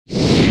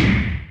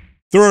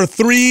There are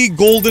 3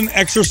 golden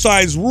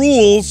exercise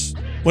rules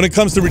when it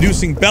comes to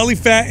reducing belly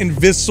fat and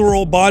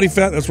visceral body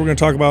fat. That's what we're going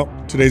to talk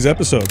about today's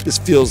episode. This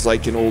feels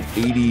like an old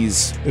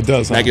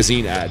 80s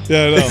magazine ad.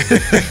 Yeah, I know.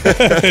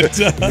 It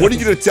does. What are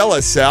you going to tell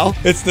us, Sal?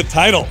 It's the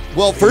title.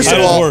 Well, first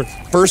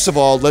of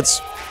all,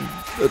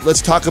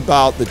 let's talk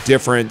about the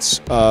difference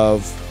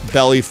of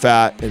belly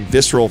fat and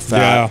visceral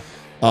fat.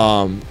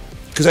 Yeah.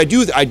 Because I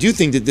do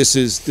think that this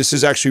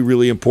is actually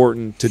really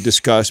important to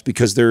discuss,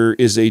 because there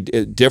is a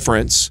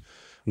difference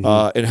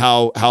in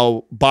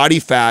how body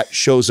fat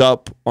shows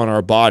up on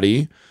our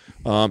body,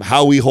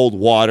 how we hold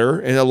water,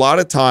 and a lot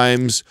of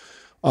times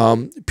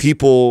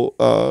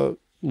people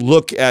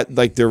look at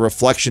like their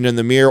reflection in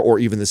the mirror or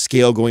even the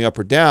scale going up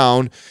or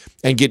down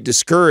and get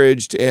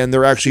discouraged, and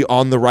they're actually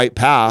on the right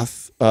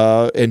path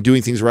and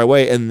doing things the right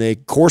way, and they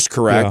course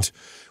correct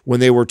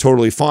when they were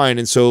totally fine.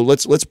 And so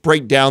let's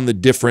break down the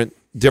different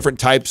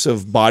types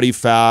of body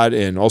fat,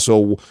 and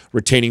also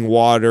retaining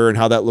water and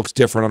how that looks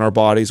different on our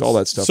bodies, all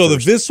that stuff. So the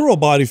visceral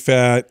body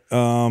fat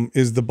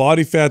is the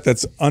body fat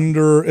that's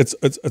under, it's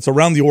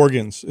around the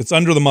organs. It's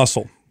under the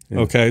muscle. Yeah.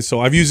 Okay. So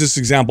I've used this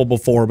example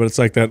before, but it's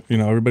like that, you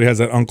know, everybody has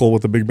that uncle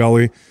with a big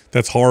belly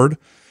that's hard.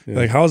 Yeah.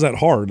 Like, how is that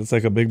hard? It's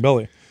like a big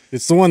belly.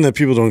 It's the one that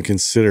people don't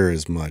consider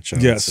as much, I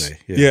would say.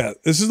 Yeah.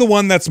 This is the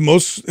one that's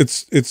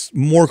it's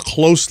more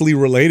closely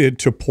related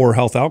to poor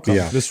health outcomes.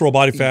 Yeah. Visceral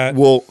body fat.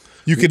 Well,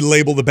 you could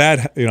label the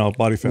bad,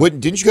 body fat.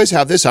 Didn't you guys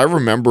have this? I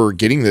remember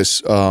getting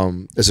this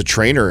as a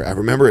trainer. I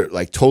remember it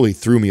like totally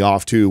threw me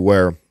off too,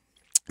 where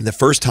the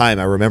first time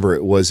I remember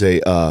it was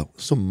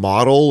some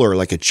model or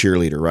like a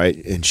cheerleader, right?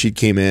 And she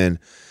came in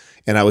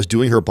and I was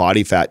doing her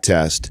body fat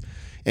test,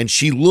 and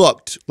she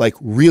looked like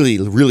really,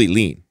 really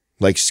lean.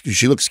 Like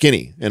she looked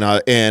skinny. And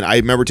I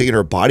remember taking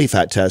her body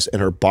fat test,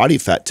 and her body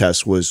fat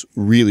test was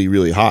really,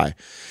 really high.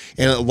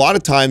 And a lot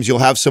of times you'll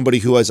have somebody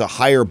who has a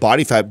higher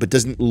body fat but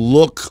doesn't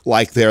look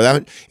like they're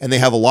that, and they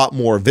have a lot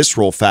more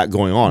visceral fat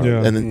going on.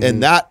 Yeah.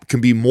 And that can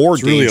be more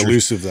dangerous. Really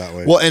elusive that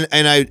way. Well,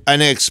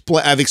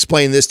 I've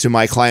explained this to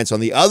my clients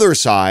on the other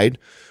side,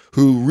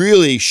 who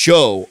really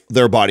show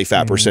their body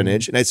fat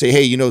percentage. And I'd say,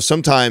 hey,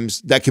 sometimes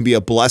that can be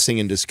a blessing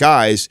in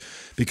disguise,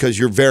 because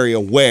you're very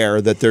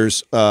aware that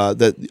there's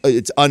that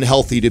it's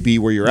unhealthy to be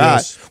where you're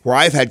at. Where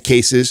I've had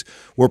cases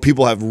where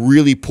people have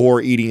really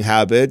poor eating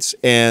habits,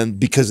 and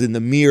because in the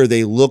mirror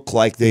they look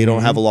like they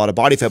don't have a lot of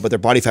body fat, but their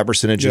body fat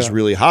percentage is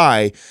really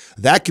high.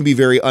 That can be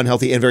very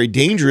unhealthy and very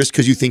dangerous,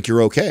 because you think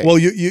you're okay. Well,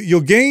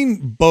 you'll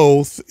gain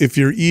both if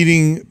you're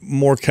eating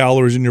more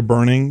calories than you're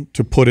burning,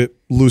 to put it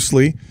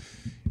loosely.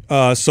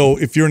 So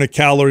if you're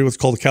in what's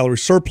called a calorie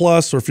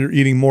surplus, or if you're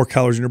eating more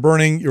calories than you're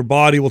burning, your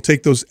body will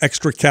take those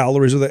extra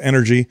calories or the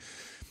energy,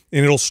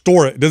 and it'll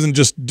store it. It doesn't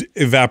just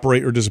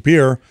evaporate or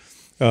disappear.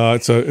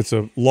 It's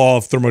a law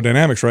of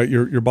thermodynamics, right?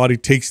 Your body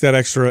takes that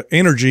extra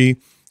energy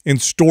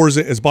and stores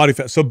it as body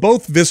fat. So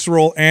both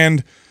visceral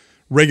and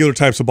regular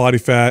types of body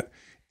fat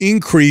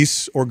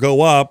increase or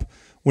go up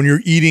when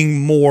you're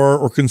eating more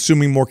or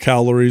consuming more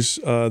calories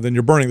than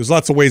you're burning. There's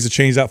lots of ways to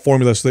change that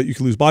formula so that you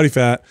can lose body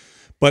fat.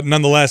 But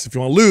nonetheless, if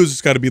you want to lose, it's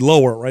got to be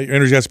lower, right? Your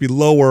energy has to be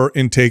lower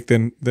intake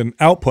than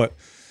output.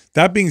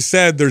 That being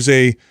said, there's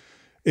a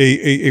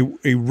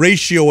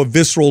ratio of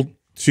visceral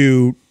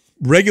to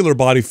regular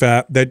body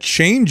fat that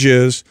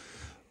changes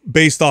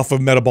based off of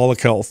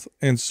metabolic health.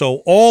 And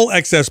so all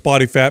excess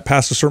body fat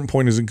past a certain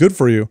point isn't good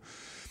for you.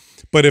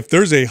 But if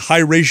there's a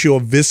high ratio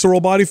of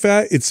visceral body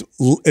fat, it's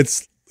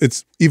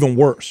even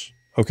worse,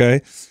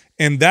 okay?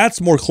 And that's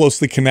more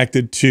closely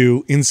connected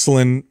to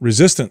insulin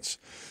resistance.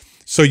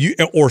 So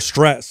or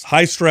stress,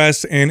 high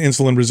stress and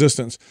insulin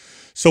resistance.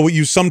 So what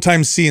you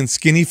sometimes see in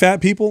skinny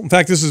fat people, in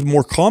fact, this is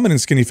more common in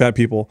skinny fat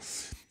people.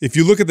 If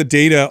you look at the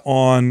data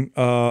on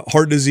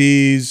heart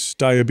disease,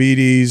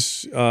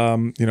 diabetes,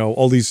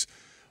 all these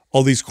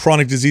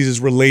chronic diseases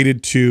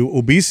related to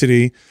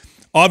obesity,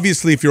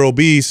 obviously, if you're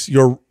obese,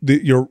 your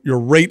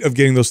rate of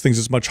getting those things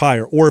is much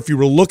higher. Or if you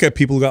were to look at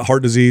people who got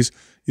heart disease,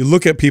 you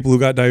look at people who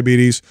got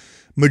diabetes,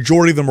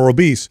 majority of them are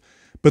obese.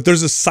 But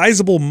there's a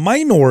sizable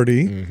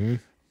minority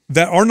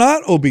that are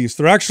not obese.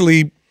 They're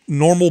actually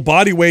normal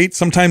body weight,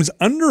 sometimes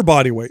under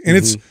body weight. And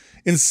it's,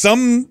 in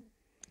some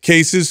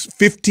cases,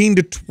 15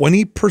 to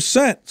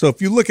 20%. So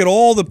if you look at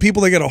all the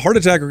people that get a heart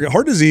attack or get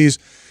heart disease,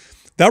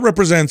 that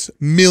represents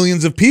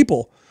millions of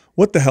people.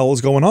 What the hell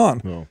is going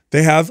on? Oh.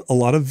 They have a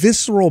lot of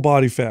visceral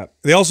body fat.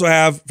 They also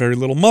have very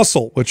little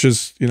muscle, which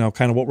is,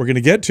 kind of what we're going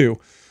to get to.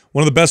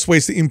 One of the best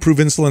ways to improve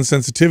insulin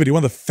sensitivity,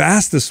 one of the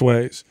fastest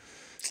ways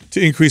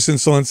to increase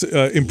improve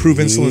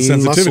insulin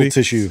sensitivity muscle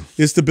tissue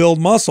is to build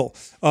muscle.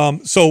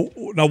 So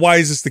now, why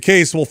is this the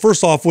case? Well,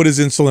 first off, what is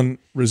insulin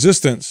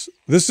resistance?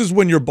 This is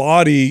when your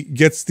body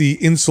gets the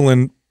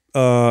insulin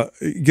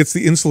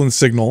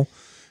signal.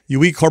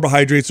 You eat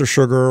carbohydrates or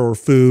sugar or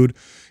food,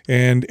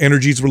 and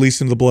energy is released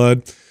into the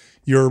blood.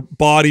 Your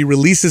body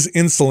releases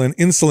insulin.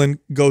 Insulin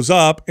goes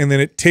up, and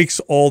then it takes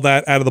all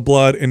that out of the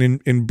blood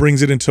and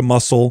brings it into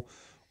muscle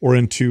or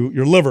into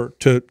your liver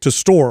to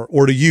store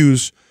or to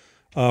use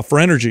for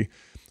energy.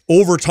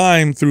 Over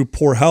time, through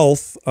poor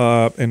health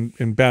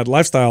and bad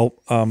lifestyle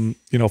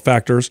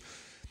factors,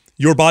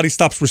 your body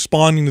stops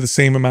responding to the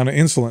same amount of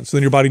insulin. So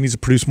then your body needs to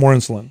produce more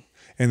insulin,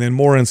 and then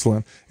more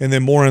insulin, and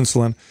then more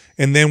insulin.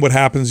 And then what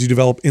happens, you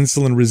develop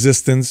insulin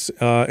resistance,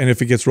 and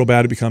if it gets real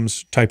bad, it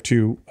becomes type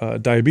 2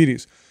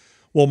 diabetes.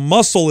 Well,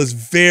 muscle is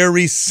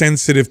very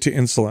sensitive to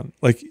insulin.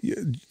 Like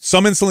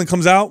some insulin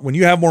comes out when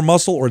you have more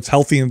muscle, or it's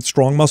healthy and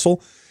strong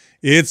muscle,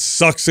 it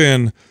sucks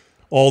in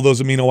all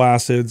those amino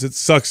acids. It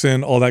sucks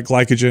in all that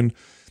glycogen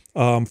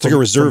it's like a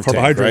reserve from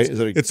carbohydrates. Tank,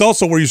 right? It's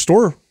also where you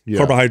store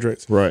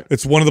carbohydrates. Right.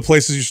 It's one of the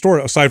places you store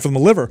it, aside from the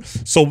liver.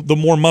 So the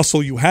more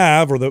muscle you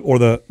have, or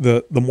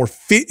the more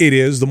fit it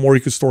is, the more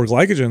you can store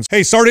glycogens.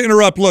 Hey, sorry to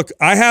interrupt. Look,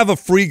 I have a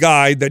free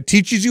guide that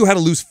teaches you how to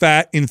lose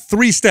fat in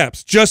 3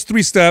 steps, just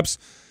 3 steps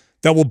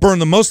that will burn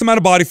the most amount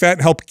of body fat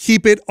and help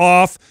keep it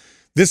off.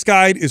 This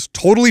guide is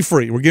totally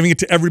free. We're giving it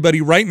to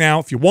everybody right now.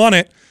 If you want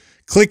it,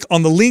 click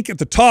on the link at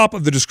the top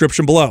of the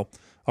description below.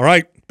 All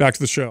right, back to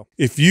the show.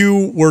 If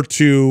you were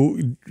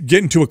to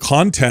get into a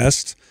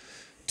contest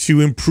to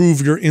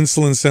improve your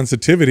insulin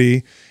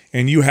sensitivity,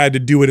 and you had to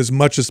do it as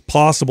much as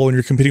possible, and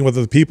you're competing with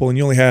other people, and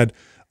you only had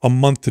a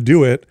month to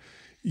do it,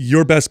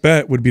 your best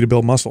bet would be to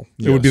build muscle.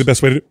 It would be the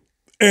best way to do it.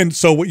 And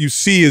so what you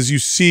see is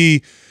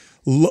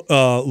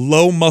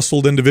low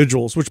muscled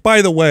individuals, which,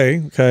 by the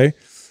way, okay,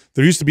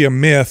 there used to be a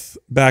myth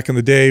back in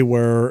the day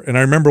where, and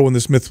I remember when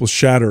this myth was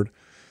shattered,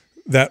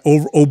 that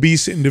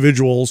obese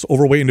individuals,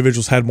 overweight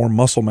individuals had more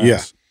muscle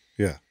mass.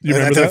 Yeah. You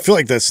remember that? I feel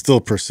like that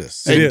still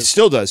persists. It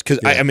still does, because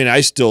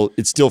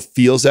it still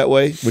feels that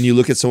way when you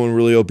look at someone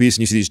really obese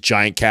and you see these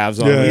giant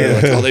calves on them. You're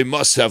like, oh, they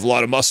must have a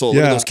lot of muscle.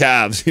 Look at those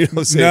calves. You know what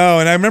I'm saying? No,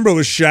 and I remember it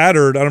was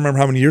shattered. I don't remember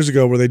how many years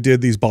ago, where they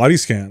did these body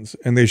scans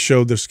and they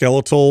showed their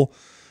skeletal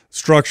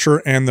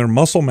structure and their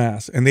muscle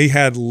mass, and they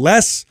had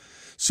less.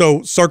 So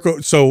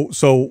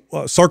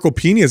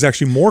sarcopenia is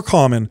actually more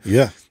common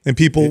in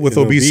people with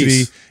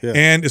obesity,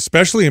 and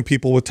especially in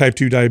people with type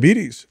 2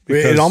 diabetes.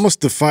 It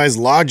almost defies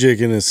logic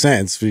in a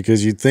sense,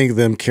 because you'd think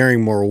them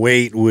carrying more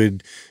weight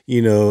would,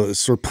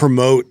 sort of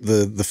promote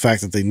the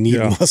fact that they need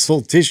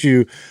muscle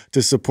tissue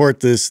to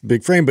support this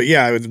big frame. But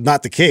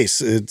not the case.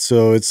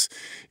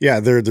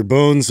 Their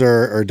bones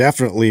are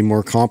definitely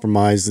more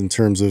compromised in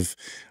terms of,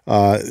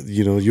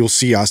 you'll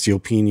see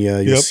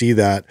osteopenia, you'll see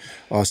that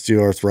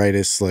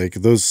osteoarthritis, like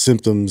those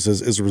symptoms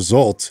as a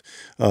result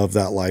of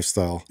that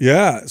lifestyle.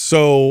 Yeah.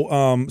 So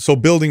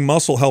building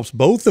muscle helps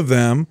both of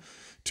them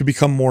to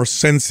become more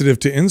sensitive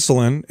to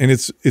insulin, and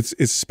it's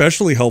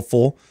especially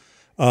helpful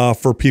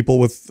for people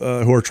with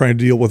who are trying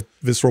to deal with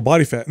visceral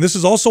body fat. And this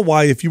is also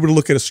why, if you were to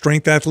look at a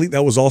strength athlete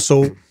that was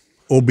also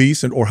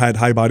obese or had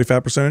high body fat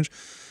percentage,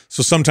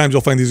 so sometimes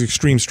you'll find these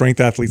extreme strength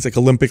athletes like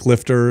Olympic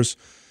lifters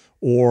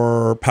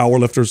or power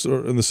lifters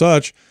and the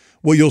such,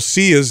 what you'll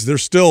see is they're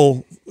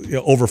still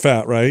over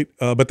fat, right?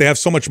 But they have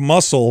so much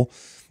muscle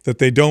that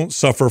they don't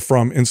suffer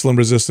from insulin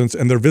resistance,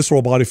 and their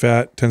visceral body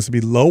fat tends to be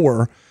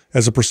lower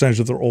as a percentage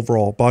of their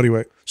overall body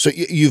weight. So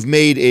you've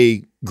made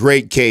a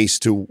great case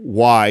to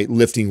why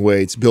lifting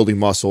weights, building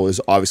muscle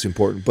is obviously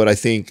important, but I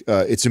think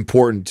it's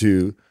important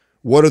to,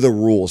 what are the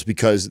rules?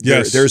 Because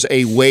there's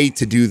a way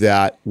to do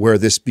that where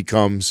this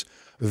becomes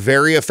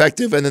very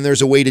effective, and then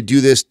there's a way to do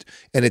this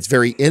and it's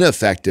very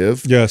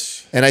ineffective.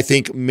 Yes. And I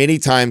think many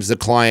times the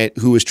client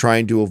who is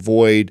trying to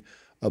avoid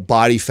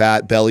body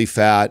fat, belly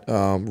fat,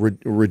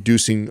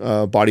 reducing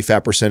body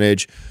fat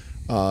percentage,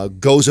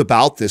 goes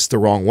about this the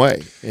wrong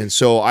way. And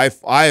so I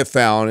have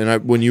found,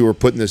 and when you were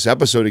putting this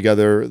episode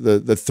together,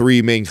 the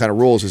 3 main kind of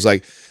rules is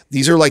like,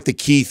 these are like the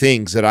key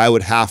things that I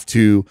would have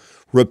to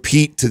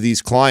repeat to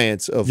these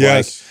clients of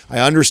like, I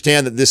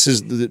understand that this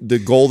is the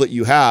goal that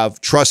you have.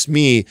 Trust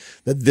me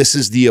that this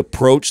is the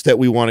approach that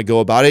we want to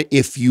go about it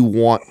if you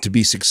want to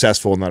be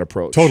successful in that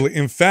approach. Totally.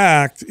 In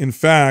fact,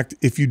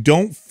 if you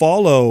don't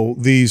follow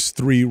these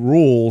 3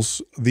 rules,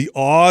 the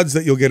odds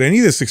that you'll get any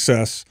of the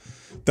success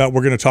that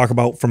we're going to talk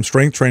about from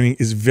strength training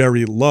is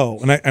very low.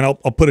 And I'll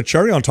put a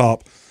cherry on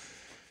top.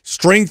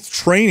 Strength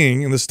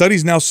training, and the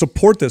studies now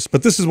support this,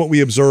 but this is what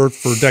we observed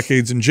for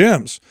decades in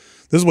gyms.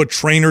 This is what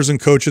trainers and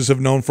coaches have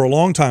known for a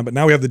long time, but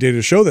now we have the data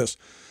to show this.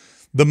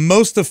 The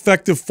most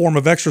effective form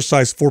of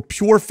exercise for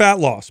pure fat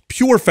loss,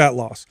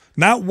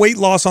 not weight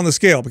loss on the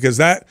scale, because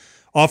that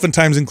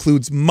oftentimes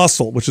includes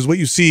muscle, which is what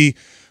you see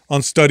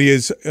on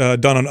studies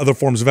done on other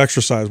forms of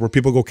exercise, where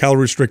people go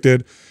calorie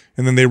restricted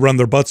and then they run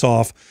their butts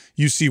off.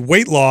 You see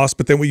weight loss,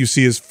 but then what you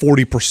see is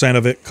 40%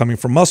 of it coming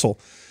from muscle.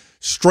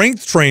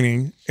 Strength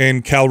training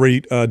and calorie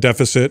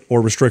deficit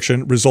or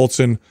restriction results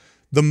in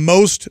the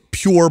most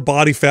pure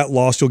body fat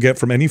loss you'll get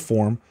from any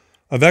form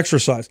of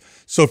exercise.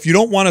 So if you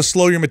don't want to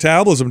slow your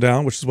metabolism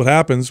down, which is what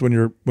happens when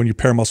you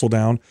pare muscle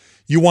down,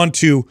 you want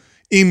to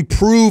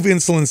improve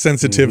insulin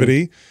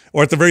sensitivity,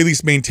 or at the very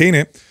least maintain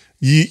it.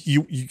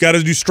 You got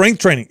to do strength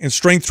training, and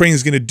strength training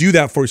is going to do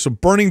that for you. So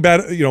burning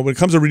bad, when it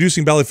comes to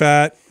reducing belly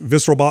fat,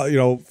 visceral body,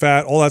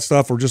 fat, all that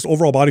stuff, or just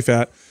overall body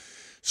fat,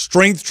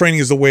 strength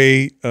training is the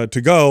way to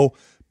go.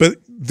 But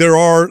there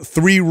are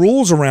 3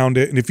 rules around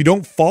it, and if you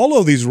don't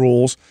follow these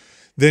rules,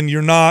 then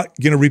you're not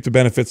going to reap the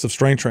benefits of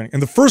strength training.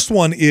 And the first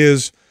one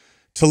is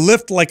to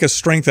lift like a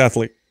strength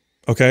athlete,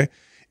 okay?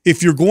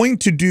 if you're going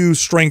to do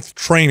strength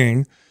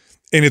training,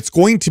 and it's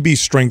going to be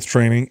strength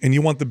training, and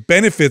you want the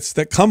benefits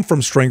that come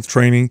from strength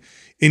training,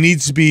 it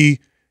needs to be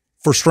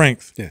for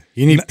strength. Yeah,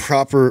 you need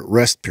proper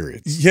rest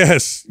periods.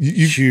 Yes,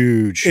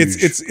 huge.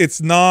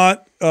 It's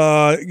not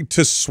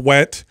to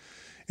sweat.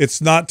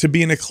 It's not to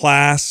be in a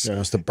class. Yeah,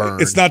 it's to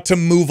burn. It's not to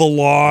move a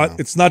lot. No.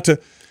 It's not to,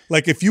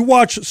 like, if you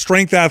watch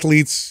strength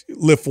athletes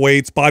lift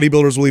weights,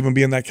 bodybuilders will even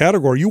be in that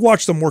category. You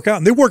watch them work out,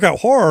 and they work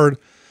out hard,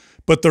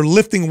 but they're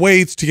lifting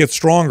weights to get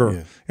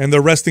stronger, and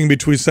they're resting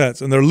between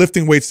sets, and they're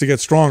lifting weights to get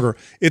stronger.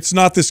 It's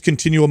not this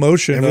continual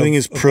motion. Everything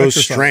is pro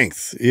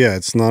strength. Yeah,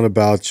 it's not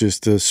about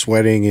just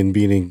sweating and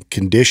being in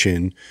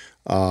condition,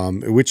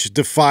 which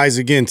defies,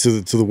 again,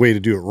 to the way to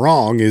do it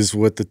wrong, is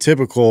what the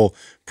typical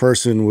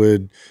person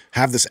would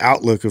have this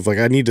outlook of, like,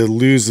 I need to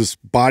lose this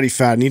body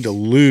fat, I need to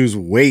lose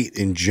weight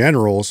in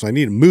general, so I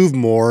need to move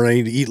more, and I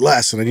need to eat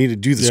less, and I need to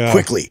do this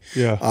quickly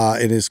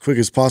and as quick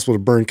as possible to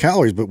burn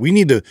calories. But we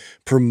need to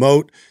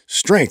promote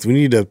strength. We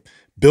need to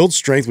build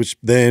strength, which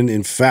then,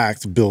 in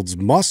fact, builds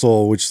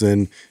muscle, which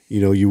then,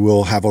 you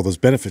will have all those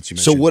benefits you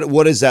mentioned. So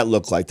what does that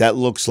look like? That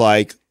looks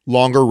like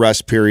longer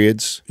rest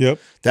periods. Yep.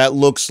 That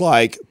looks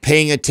like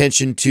paying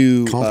attention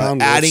to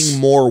adding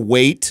more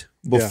weight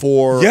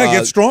before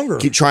get stronger,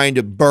 keep trying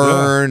to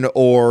burn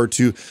or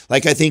to,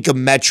 like, I think a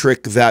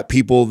metric that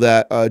people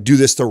that do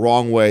this the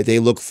wrong way, they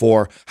look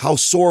for how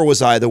sore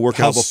was I the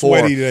workout before,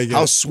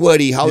 how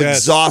sweaty, how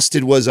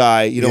exhausted was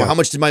I, how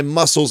much did my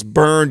muscles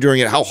burn during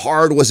it, how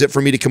hard was it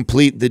for me to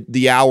complete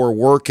the hour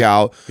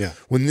workout,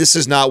 when this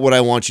is not what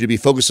I want you to be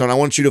focused on. I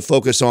want you to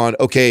focus on,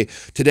 okay,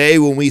 today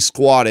when we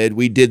squatted,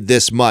 we did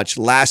this much.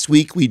 Last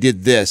week we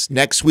did this.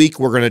 Next week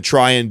we're going to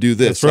try and do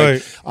this.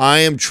 That's right. I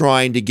am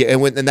trying to get,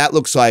 and that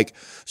looks like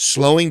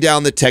slowing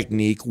down the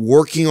technique,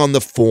 working on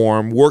the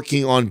form,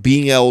 working on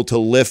being able to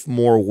lift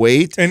more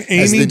weight. And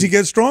aiming to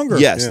get stronger.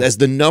 Yes, as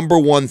the number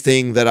one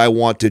thing that I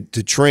want to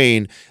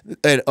train,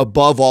 and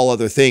above all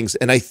other things.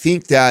 And I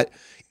think that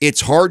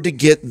it's hard to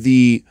get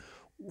the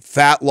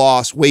fat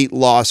loss, weight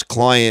loss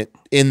client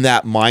in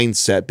that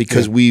mindset,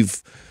 because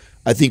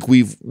I think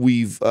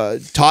we've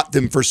taught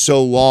them for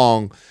so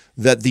long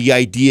that the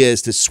idea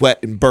is to sweat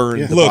and burn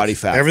the body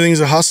fat.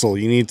 Everything's a hustle.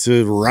 You need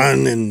to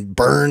run and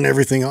burn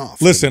everything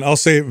off. Listen, I'll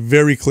say it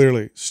very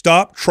clearly.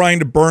 Stop trying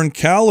to burn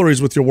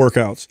calories with your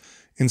workouts.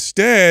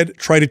 Instead,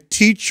 try to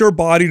teach your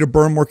body to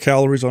burn more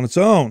calories on its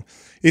own.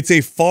 It's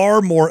a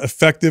far more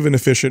effective and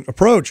efficient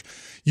approach.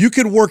 You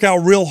could work out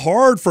real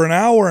hard for an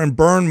hour and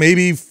burn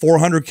maybe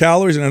 400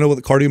 calories. And I know what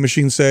the cardio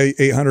machines say,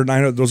 800,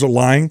 900. Those are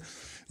lying.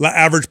 The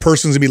average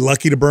person's going to be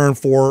lucky to burn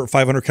 400 or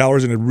 500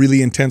 calories in a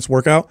really intense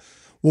workout.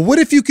 Well, what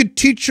if you could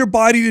teach your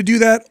body to do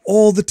that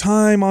all the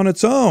time on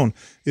its own?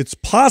 It's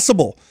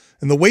possible.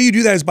 And the way you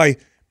do that is by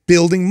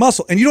building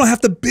muscle. And you don't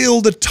have to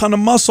build a ton of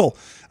muscle.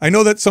 I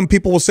know that some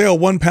people will say, oh,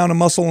 1 pound of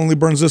muscle only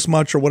burns this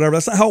much or whatever.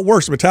 That's not how it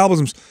works.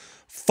 Metabolism's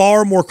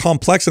far more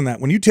complex than that.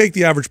 When you take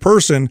the average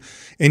person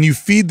and you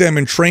feed them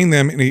and train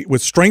them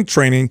with strength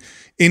training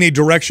in a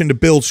direction to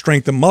build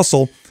strength and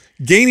muscle,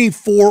 gaining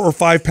 4 or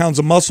 5 pounds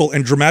of muscle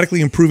and dramatically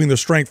improving their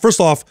strength.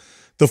 First off,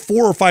 the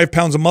 4 or 5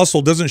 pounds of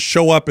muscle doesn't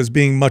show up as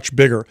being much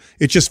bigger.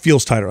 It just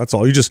feels tighter. That's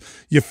all.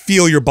 You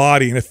feel your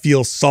body and it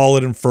feels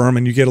solid and firm,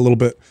 and you get a little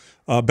bit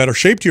better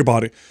shape to your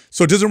body.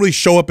 So it doesn't really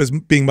show up as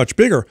being much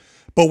bigger.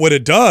 But what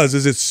it does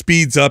is it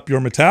speeds up your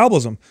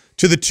metabolism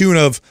to the tune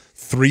of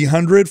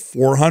 300,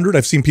 400.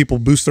 I've seen people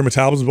boost their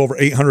metabolism of over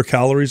 800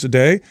 calories a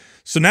day.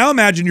 So now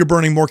imagine you're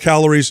burning more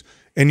calories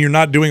and you're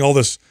not doing all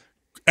this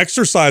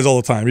exercise all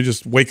the time. You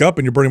just wake up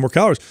and you're burning more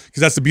calories,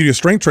 because that's the beauty of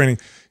strength training.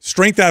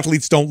 Strength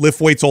athletes don't lift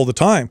weights all the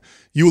time.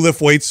 You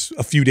lift weights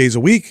a few days a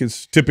week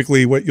is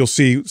typically what you'll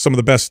see some of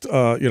the best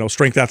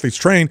strength athletes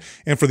train.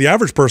 And for the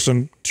average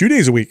person, 2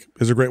 days a week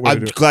is a great way to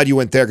do it. I'm glad you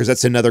went there, because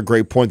that's another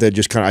great point that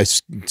just kind of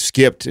I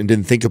skipped and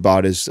didn't think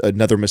about. Is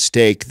another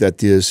mistake that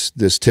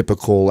this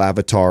typical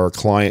avatar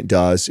client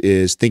does,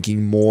 is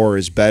thinking more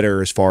is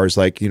better, as far as,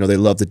 like, they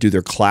love to do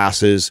their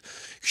classes,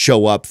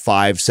 show up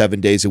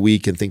 5-7 days a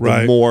week, and think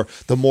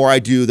the more I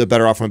do, the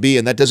better off I'm gonna be.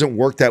 And that doesn't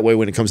work that way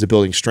when it comes to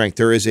building strength.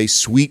 There is a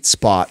sweet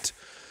spot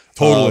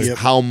of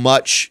how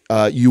much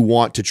you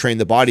want to train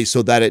the body,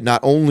 so that it not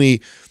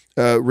only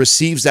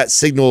receives that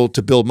signal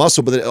to build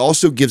muscle, but it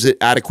also gives it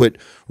adequate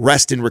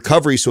rest and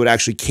recovery so it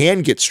actually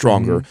can get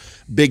stronger.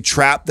 Big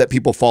trap that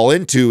people fall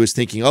into is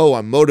thinking, oh,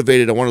 I'm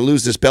motivated, I want to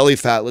lose this belly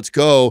fat, let's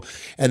go.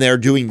 And they're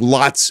doing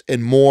lots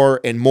and more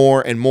and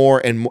more and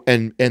more,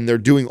 and they're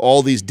doing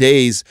all these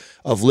days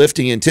of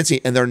lifting intensity,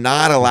 and they're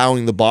not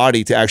allowing the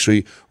body to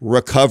actually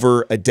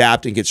recover,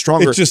 adapt, and get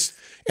stronger.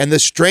 And the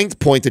strength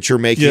point that you're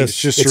making, it's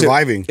just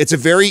surviving. It's a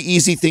very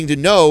easy thing to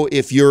know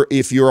if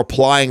you're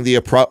applying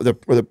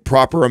the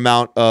proper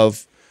amount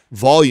of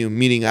volume,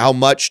 meaning how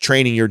much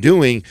training you're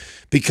doing.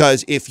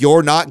 Because if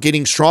you're not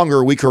getting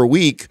stronger week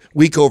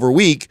over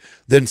week,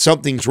 then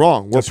something's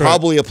wrong. We're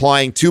probably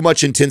applying too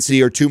much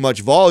intensity or too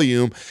much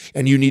volume,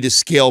 and you need to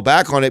scale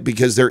back on it,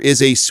 because there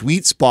is a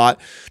sweet spot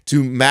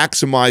to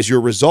maximize your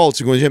results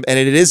in going to the gym. And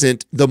it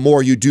isn't the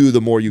more you do,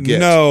 the more you get.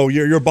 No,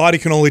 your body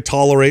can only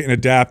tolerate and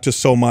adapt to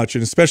so much.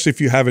 And especially if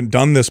you haven't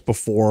done this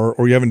before,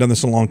 or you haven't done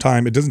this in a long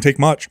time, it doesn't take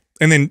much.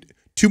 And then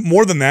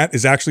more than that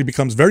is actually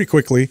becomes very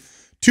quickly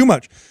too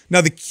much. Now,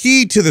 the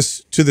key to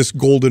this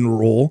golden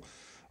rule,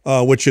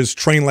 which is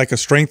train like a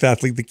strength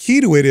athlete, the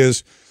key to it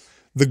is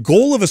the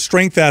goal of a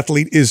strength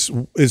athlete is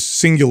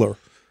singular.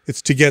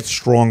 It's to get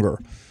stronger.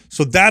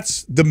 So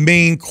that's the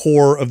main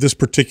core of this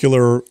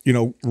particular,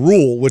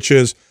 rule, which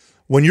is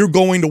when you're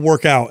going to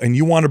work out and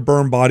you want to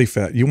burn body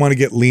fat, you want to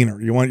get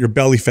leaner, you want your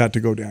belly fat to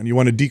go down, you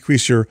want to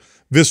decrease your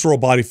visceral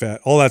body fat,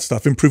 all that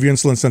stuff, improve your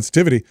insulin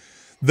sensitivity.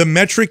 The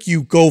metric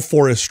you go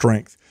for is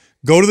strength.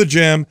 Go to the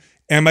gym.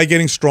 Am I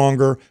getting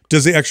stronger?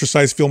 Does the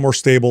exercise feel more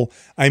stable?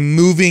 I'm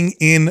moving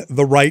in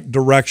the right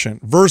direction.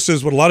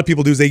 Versus what a lot of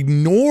people do is they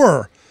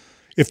ignore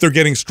if they're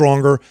getting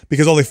stronger,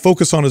 because all they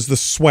focus on is the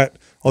sweat.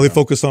 All they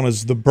focus on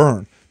is the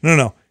burn.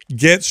 No.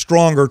 Get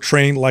stronger,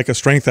 train like a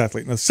strength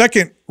athlete. Now, the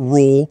second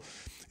rule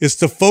is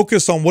to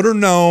focus on what are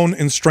known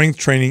in strength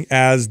training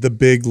as the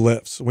big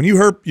lifts. When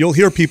you'll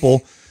hear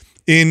people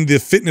in the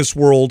fitness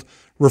world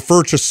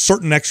refer to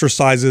certain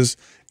exercises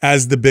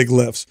as the big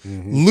lifts.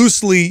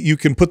 Loosely, you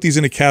can put these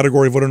in a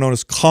category of what are known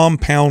as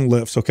compound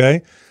lifts,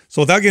 okay?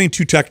 So without getting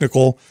too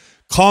technical,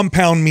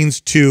 compound means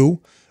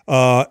two,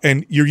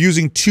 and you're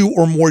using two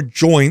or more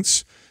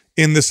joints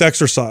in this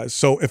exercise.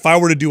 So if I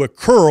were to do a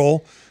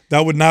curl,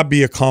 that would not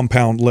be a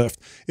compound lift.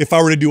 If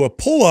I were to do a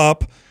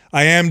pull-up,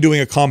 I am doing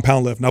a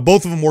compound lift. Now,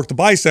 both of them work the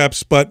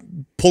biceps, but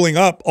pulling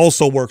up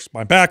also works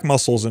my back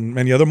muscles and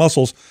many other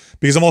muscles,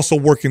 because I'm also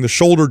working the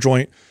shoulder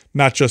joint,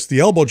 not just the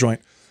elbow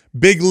joint.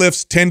 Big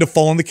lifts tend to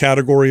fall in the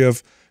category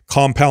of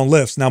compound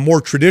lifts. Now,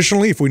 more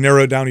traditionally, if we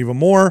narrow it down even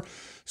more,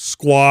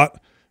 squat,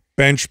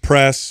 bench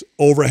press,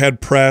 overhead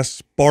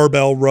press,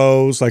 barbell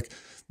rows, like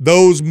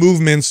those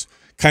movements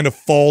kind of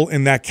fall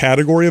in that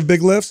category of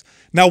big lifts.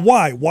 Now,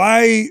 why?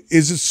 Why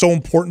is it so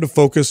important to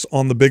focus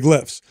on the big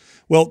lifts?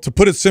 Well, to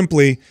put it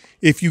simply,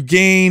 if you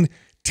gain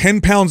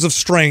 10 pounds of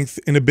strength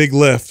in a big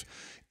lift,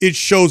 it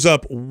shows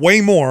up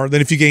way more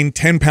than if you gain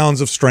 10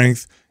 pounds of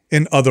strength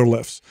in other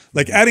lifts.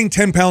 Like adding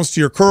 10 pounds to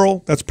your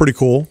curl, that's pretty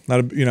cool.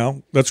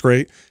 That's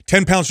great.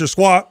 10 pounds to your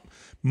squat,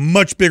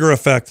 much bigger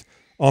effect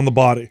on the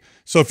body.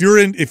 So if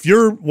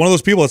you're one of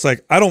those people that's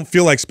like, I don't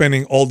feel like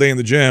spending all day in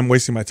the gym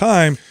wasting my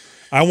time,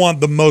 I want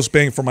the most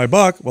bang for my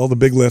buck, well, the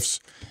big lifts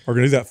are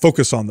going to do that.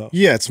 Focus on those.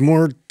 Yeah, it's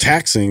more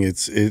taxing.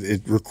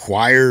 It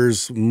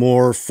requires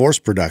more force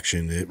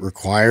production. It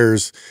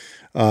requires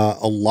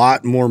a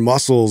lot more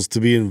muscles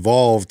to be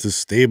involved, to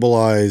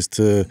stabilize,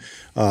 to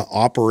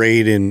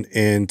operate,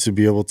 and to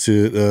be able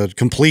to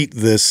complete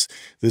this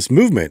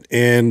movement.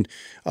 And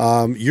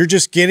you're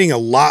just getting a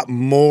lot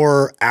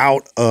more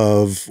out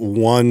of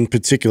one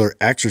particular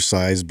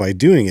exercise by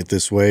doing it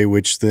this way,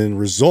 which then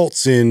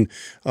results in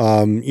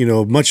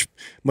much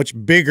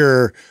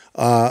bigger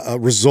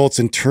results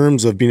in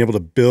terms of being able to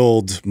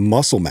build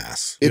muscle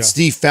mass. It's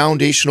the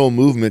foundational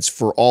movements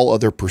for all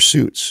other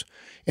pursuits.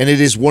 And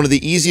it is one of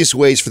the easiest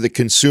ways for the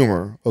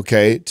consumer,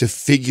 okay, to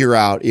figure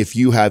out if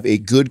you have a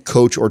good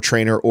coach or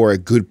trainer or a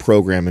good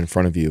program in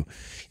front of you.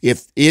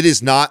 If it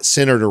is not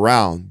centered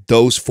around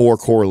those 4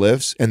 core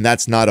lifts, and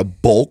that's not a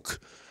bulk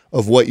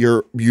of what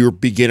your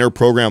beginner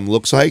program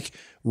looks like,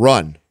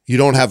 run. You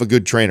don't have a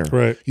good trainer.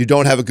 Right. You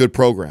don't have a good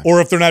program. Or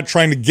if they're not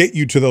trying to get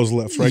you to those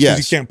lifts, right? Yes.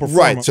 You can't perform.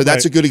 Right. So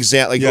that's a good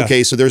example. Like,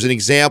 okay, so there's an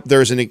example.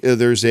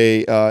 There's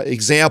a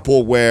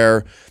example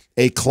where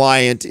a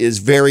client is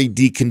very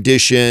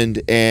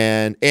deconditioned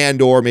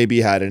and or maybe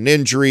had an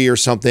injury or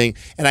something,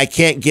 and I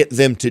can't get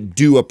them to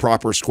do a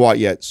proper squat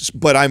yet,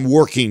 but I'm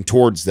working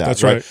towards that.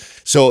 That's right.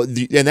 So,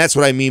 and that's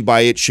what I mean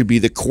by it should be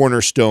the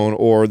cornerstone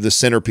or the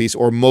centerpiece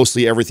or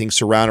mostly everything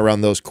surrounded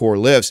around those core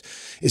lifts,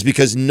 is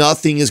because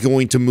nothing is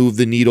going to move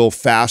the needle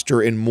faster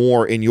and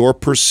more in your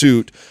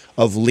pursuit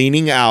of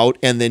leaning out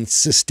and then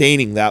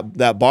sustaining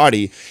that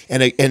body.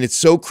 And it's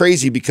so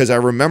crazy because I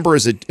remember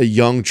as a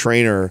young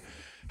trainer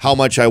how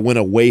much I went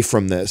away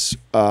from this.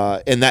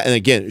 And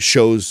again, it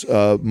shows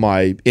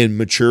my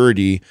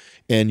immaturity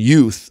and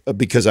youth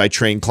because I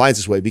train clients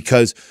this way,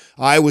 because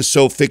I was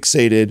so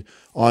fixated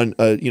on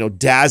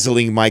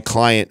dazzling my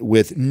client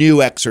with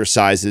new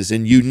exercises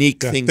and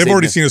unique things. They've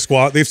already seen a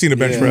squat. They've seen a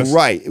bench press.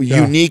 Right.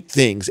 Yeah. Unique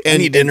things.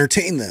 And you need to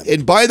entertain them.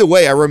 And by the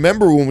way, I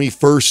remember when we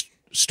first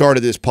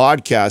started this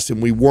podcast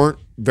and we weren't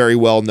very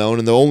well known,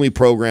 and the only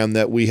program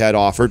that we had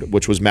offered,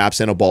 which was MAPS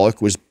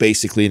Anabolic, was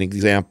basically an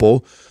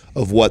example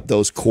of what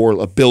those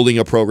core, building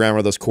a program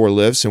or those core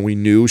lifts, and we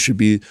knew should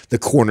be the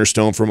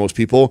cornerstone for most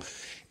people.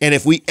 And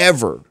if we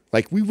ever,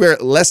 we were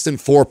less than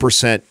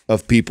 4%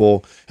 of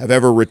people have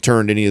ever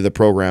returned any of the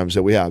programs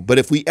that we have. But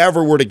if we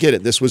ever were to get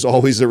it, this was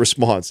always the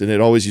response, and it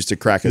always used to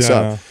crack us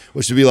up,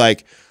 which would be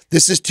like,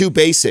 This is too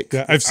basic.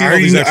 Yeah, I've seen all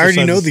these exercises. I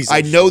already know these.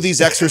 I know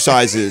these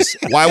exercises.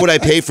 Why would I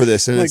pay for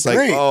this? And it's like,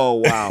 great.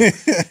 oh, wow.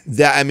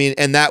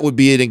 And that would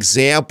be an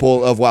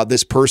example of, wow,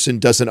 this person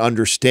doesn't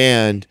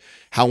understand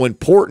how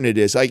important it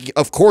is. Like,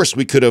 of course,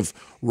 we could have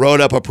wrote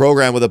up a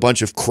program with a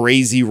bunch of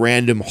crazy,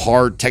 random,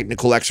 hard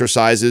technical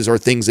exercises or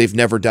things they've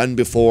never done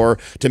before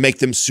to make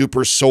them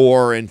super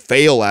sore and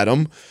fail at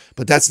them.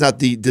 But that's not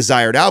the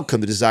desired outcome.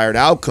 The desired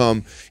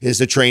outcome is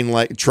to train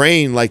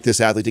like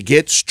this athlete, to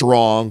get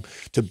strong,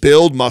 to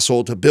build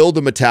muscle, to build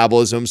the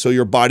metabolism so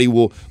your body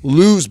will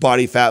lose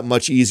body fat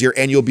much easier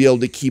and you'll be able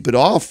to keep it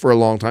off for a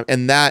long time.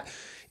 And that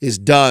is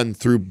done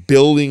through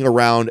building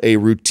around a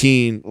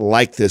routine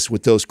like this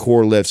with those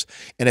core lifts.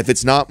 And if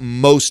it's not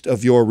most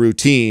of your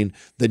routine,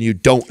 then you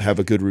don't have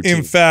a good routine.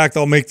 In fact,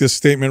 I'll make this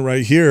statement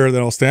right here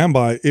that I'll stand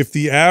by. If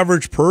the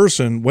average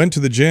person went to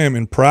the gym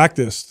and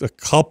practiced a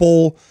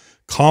couple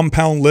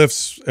compound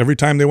lifts every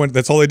time they went,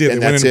 that's all they did.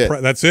 And they that's went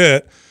it. That's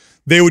it.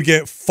 They would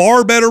get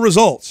far better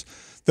results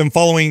than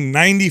following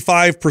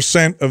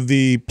 95% of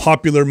the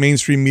popular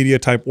mainstream media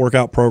type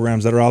workout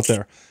programs that are out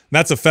there. And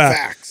that's a fact.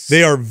 Facts.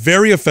 They are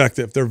very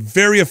effective. They're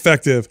very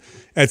effective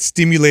at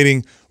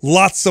stimulating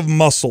lots of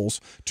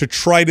muscles to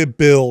try to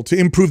build, to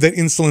improve that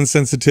insulin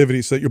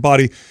sensitivity so that your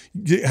body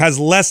has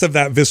less of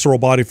that visceral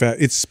body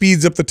fat. It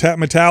speeds up the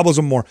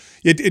metabolism more.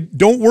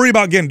 Don't worry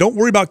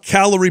about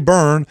calorie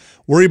burn.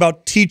 Worry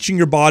about teaching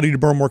your body to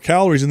burn more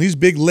calories. And these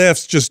big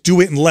lifts just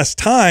do it in less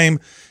time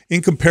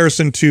in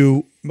comparison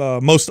to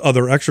most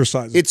other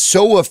exercises. It's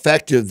so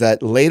effective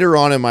that later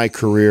on in my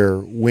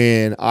career,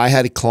 when I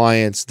had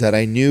clients that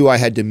I knew I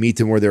had to meet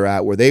them where they're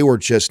at, where they were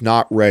just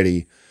not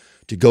ready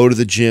to go to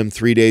the gym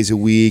 3 days a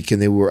week,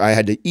 and I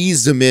had to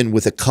ease them in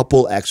with a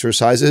couple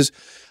exercises,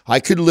 I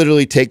could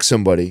literally take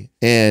somebody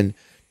and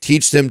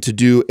teach them to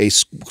do a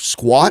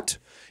squat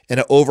and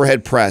an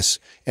overhead press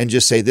and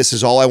just say, this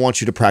is all I want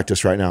you to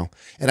practice right now.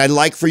 And I'd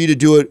like for you to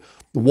do it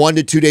 1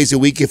 to 2 days a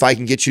week if I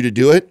can get you to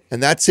do it.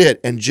 And that's it.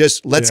 And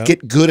just let's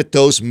get good at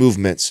those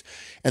movements.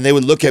 And they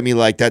would look at me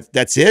like,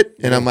 that's it?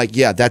 And I'm like,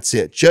 yeah, that's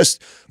it.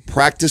 Just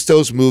practice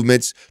those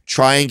movements,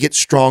 try and get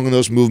strong in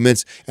those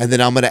movements, and then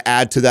I'm going to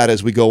add to that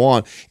as we go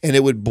on. And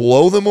it would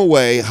blow them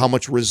away how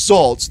much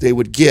results they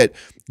would get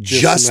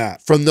just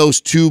from those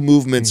two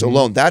movements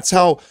alone. That's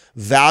how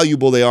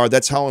valuable they are.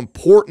 That's how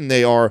important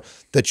they are,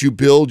 that you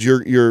build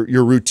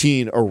your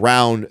routine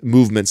around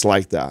movements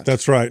like that.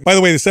 That's right. By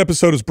the way, this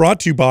episode is brought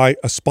to you by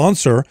a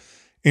sponsor,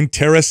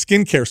 Intera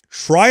Skincare.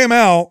 Try them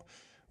out.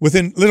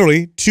 Within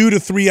literally 2 to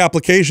 3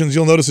 applications,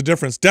 you'll notice a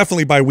difference.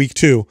 Definitely by week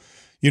 2,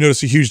 you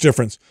notice a huge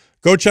difference.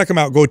 Go check them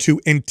out. Go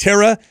to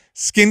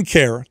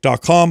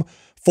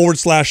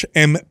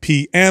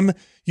interaskincare.com/MPM.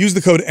 Use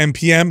the code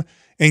MPM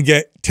and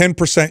get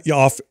 10%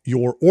 off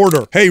your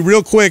order. Hey,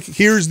 real quick,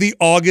 here's the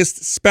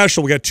August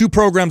special. We got 2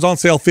 programs on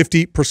sale,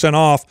 50%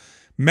 off.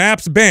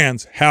 MAPS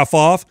Bands, half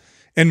off,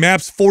 and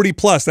MAPS 40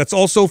 Plus. That's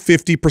also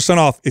 50%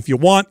 off. If you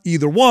want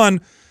either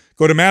one,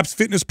 go to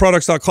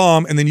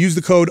mapsfitnessproducts.com and then use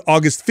the code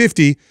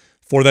August50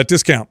 for that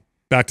discount.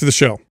 Back to the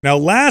show. Now,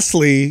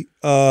 lastly,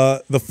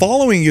 the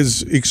following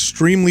is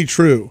extremely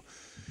true.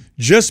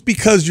 Just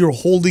because you're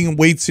holding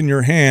weights in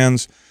your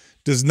hands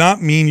does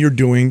not mean you're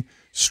doing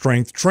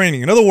strength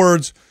training. In other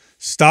words,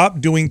 stop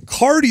doing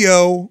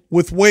cardio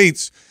with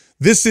weights.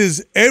 This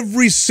is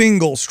every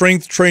single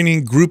strength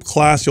training group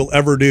class you'll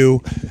ever do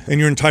in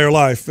your entire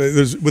life.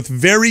 There's, with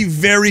very,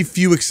 very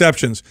few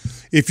exceptions.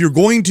 If you're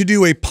going to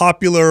do a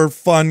popular,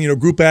 fun,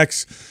 Group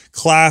X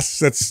class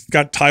that's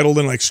got titled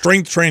in like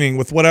strength training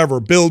with whatever,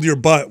 build your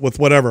butt with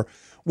whatever,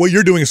 what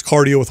you're doing is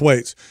cardio with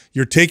weights.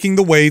 You're taking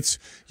the weights,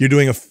 you're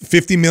doing a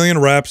 50 million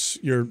reps,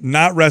 you're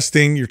not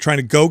resting, you're trying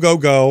to go, go,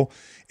 go.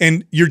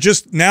 And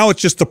now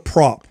it's just a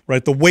prop,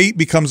 right? The weight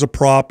becomes a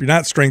prop. You're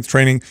not strength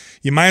training.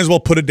 You might as well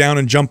put it down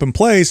and jump in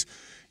place.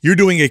 You're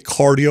doing a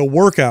cardio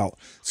workout.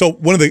 So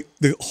one of the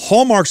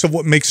hallmarks of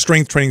what makes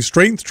strength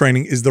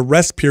training is the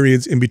rest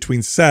periods in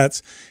between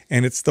sets,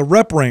 and it's the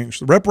rep range.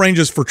 The rep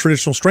ranges for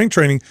traditional strength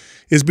training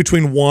is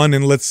between 1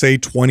 and, let's say,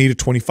 20 to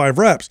 25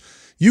 reps.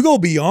 You go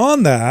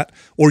beyond that,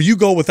 or you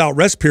go without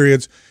rest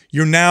periods,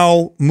 you're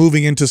now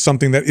moving into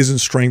something that isn't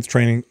strength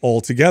training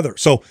altogether.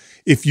 So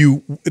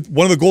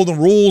one of the golden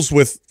rules for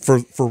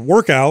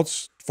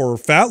workouts, for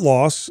fat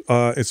loss,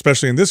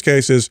 especially in this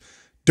case, is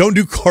don't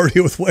do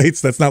cardio with weights.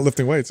 That's not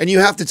lifting weights. And you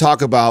have to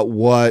talk about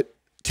what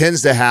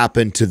tends to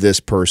happen to this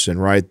person,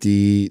 right?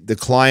 The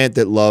client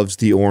that loves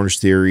the Orange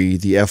Theory,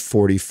 the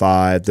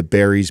F45, the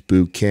Barry's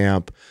Boot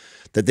Camp,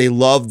 that they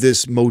love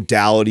this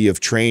modality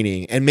of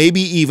training and maybe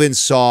even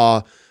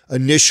saw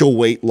initial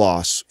weight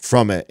loss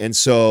from it. And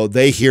so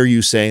they hear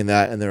you saying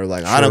that and they're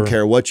like, I don't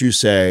care what you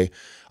say.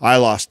 I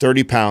lost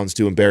 30 pounds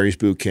doing Barry's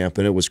Boot Camp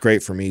and it was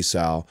great for me,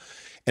 Sal.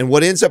 And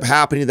what ends up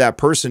happening to that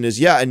person is,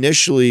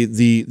 initially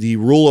the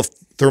rule of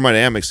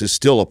thermodynamics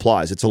still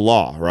applies. It's a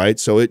law, right?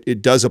 So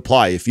it does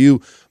apply. If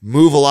you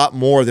move a lot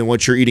more than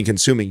what you're eating,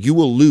 consuming, you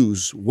will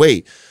lose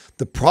weight.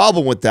 The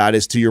problem with that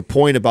is, to your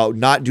point about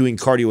not doing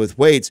cardio with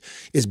weights,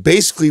 is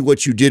basically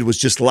what you did was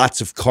just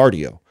lots of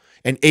cardio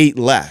and ate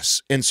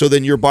less. And so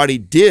then your body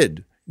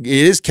did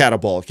is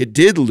catabolic. It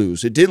did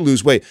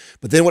lose weight.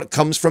 But then what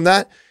comes from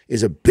that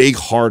is a big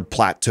hard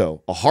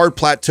plateau,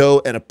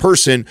 and a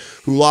person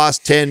who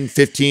lost 10,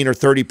 15, or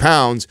 30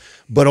 pounds,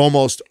 but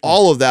almost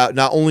all of that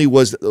not only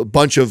was a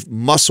bunch of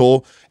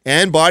muscle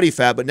and body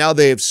fat, but now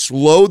they have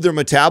slowed their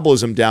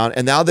metabolism down,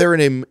 and now they're in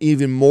an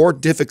even more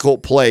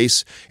difficult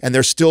place, and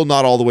they're still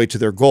not all the way to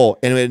their goal.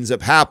 And what ends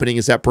up happening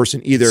is that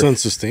person either— it's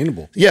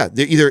unsustainable. Yeah,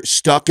 they're either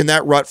stuck in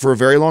that rut for a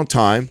very long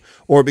time,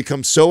 or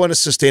become so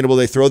unsustainable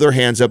they throw their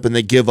hands up and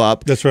they give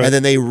up. That's right. And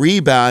then they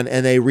rebound,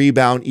 and they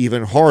rebound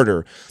even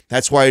harder.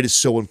 That's why it is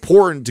so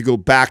important to go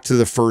back to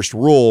the first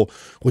rule,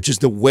 which is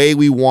the way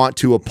we want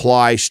to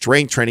apply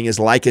strength training is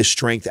like a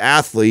strength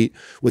athlete,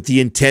 with the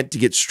intent to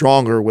get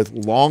stronger, with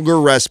longer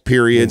rest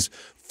periods,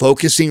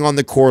 focusing on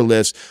the core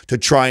lifts to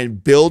try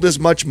and build as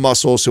much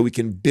muscle so we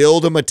can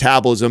build a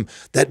metabolism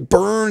that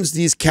burns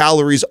these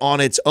calories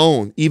on its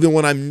own, even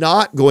when I'm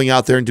not going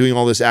out there and doing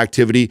all this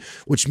activity,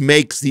 which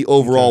makes the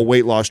overall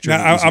weight loss journey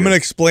Now, easier. I'm going to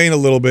explain a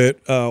little bit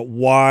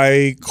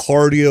why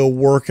cardio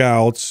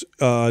workouts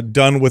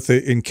done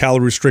in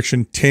calorie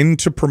restriction tend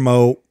to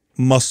promote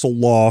muscle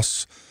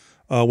loss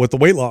with the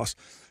weight loss.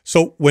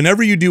 So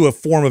whenever you do a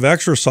form of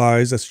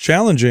exercise that's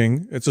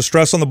challenging, it's a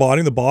stress on the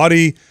body. The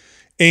body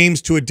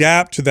aims to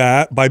adapt to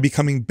that by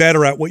becoming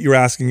better at what you're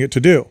asking it to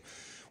do.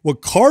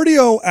 What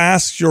cardio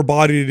asks your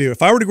body to do,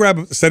 if I were to grab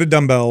a set of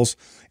dumbbells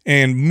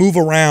and move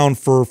around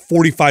for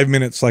 45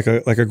 minutes like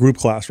a group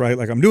class, right?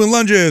 Like I'm doing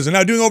lunges and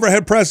now doing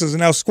overhead presses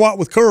and now squat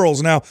with curls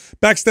and now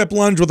back step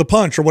lunge with a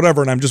punch or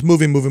whatever, and I'm just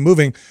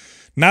moving.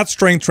 Not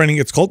strength training,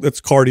 it's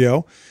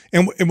cardio.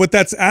 And what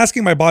that's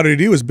asking my body to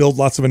do is build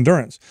lots of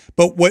endurance.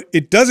 But what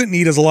it doesn't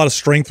need is a lot of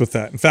strength with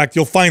that. In fact,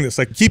 you'll find this,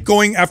 like keep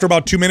going after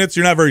about 2 minutes,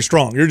 you're not very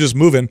strong. You're just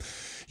moving.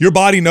 Your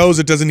body knows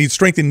it doesn't need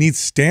strength, it needs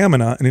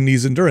stamina and it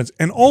needs endurance.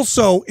 And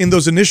also in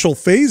those initial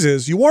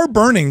phases, you are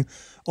burning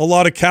a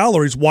lot of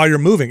calories while you're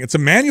moving. It's a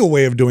manual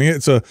way of doing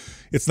it.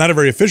 It's not a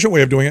very efficient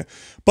way of doing it,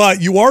 but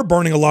you are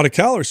burning a lot of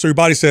calories. So your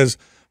body says,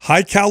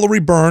 high calorie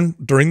burn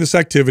during this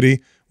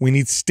activity. We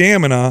need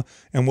stamina,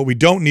 and what we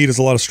don't need is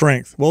a lot of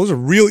strength. Well, there's a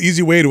real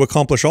easy way to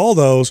accomplish all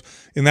those,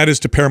 and that is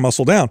to pare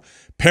muscle down.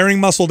 Paring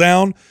muscle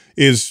down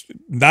is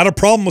not a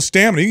problem with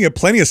stamina. You can get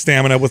plenty of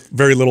stamina with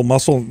very little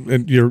muscle.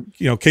 And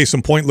case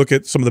in point, look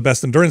at some of the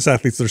best endurance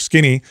athletes. They're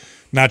skinny,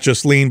 not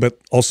just lean, but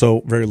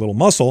also very little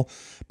muscle.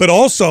 But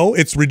also,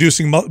 it's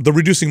reducing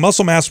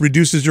muscle mass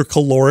reduces your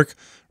caloric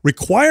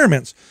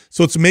requirements.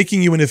 So it's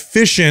making you an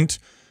efficient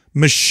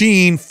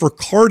machine for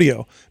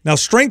cardio. Now,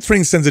 strength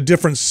training sends a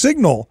different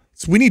signal.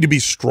 We need to be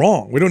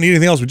strong. We don't need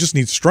anything else. We just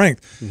need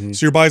strength.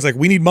 So your body's like,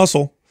 we need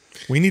muscle.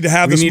 We need to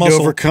have this muscle. We need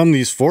to overcome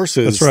these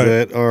forces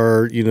that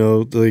are,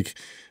 like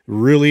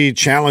really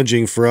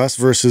challenging for us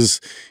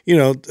versus,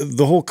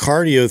 the whole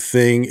cardio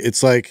thing.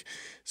 It's like,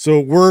 so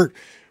we're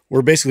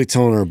basically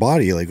telling our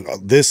body like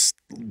this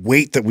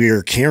weight that we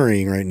are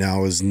carrying right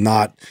now is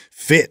not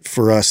fit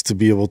for us to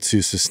be able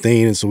to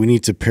sustain, and so we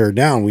need to pare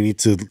down. We need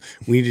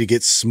to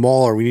get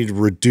smaller. We need to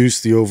reduce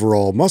the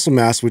overall muscle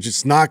mass, which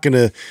it's not going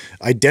to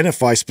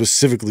identify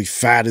specifically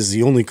fat as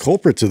the only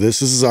culprit to this.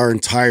 This is our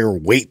entire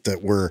weight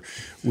that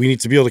we need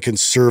to be able to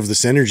conserve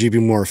this energy, be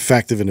more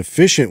effective and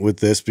efficient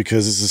with this,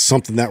 because this is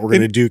something that we're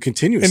going to do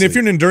continuously. And if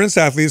you're an endurance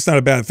athlete, it's not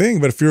a bad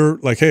thing. But if you're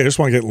like, hey, I just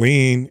want to get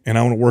lean and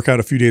I want to work out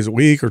a few days a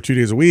week or 2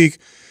 days a week,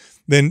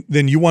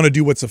 then you want to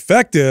do what's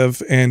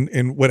effective.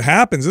 And what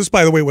happens, this is,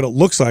 by the way, what it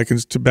looks like,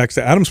 is back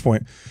to Adam's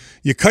point.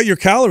 You cut your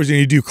calories and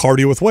you do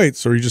cardio with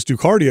weights, or you just do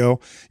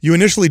cardio. You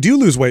initially do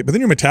lose weight, but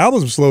then your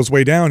metabolism slows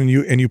way down and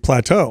you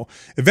plateau.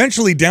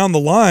 Eventually down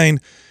the line,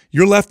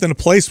 you're left in a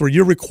place where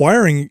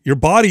your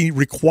body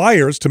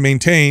requires to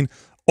maintain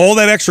all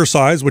that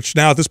exercise, which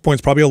now at this point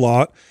is probably a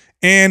lot,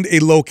 and a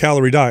low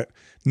calorie diet.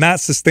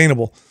 Not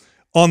sustainable.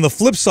 On the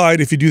flip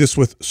side, if you do this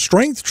with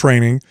strength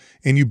training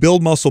and you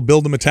build muscle,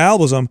 build the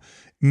metabolism,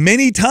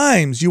 many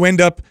times you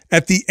end up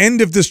at the end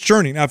of this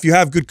journey. Now, if you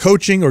have good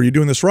coaching or you're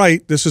doing this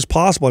right, this is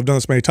possible. I've done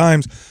this many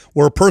times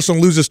where a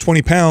person loses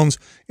 20 pounds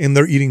and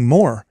they're eating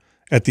more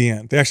at the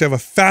end. They actually have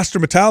a faster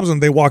metabolism than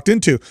they walked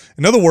into.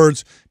 In other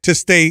words, to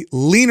stay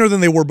leaner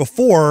than they were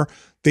before,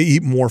 they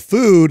eat more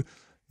food.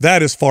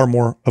 That is far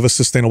more of a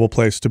sustainable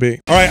place to be.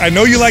 All right, I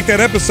know you liked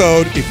that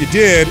episode. If you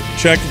did,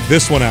 check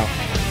this one out.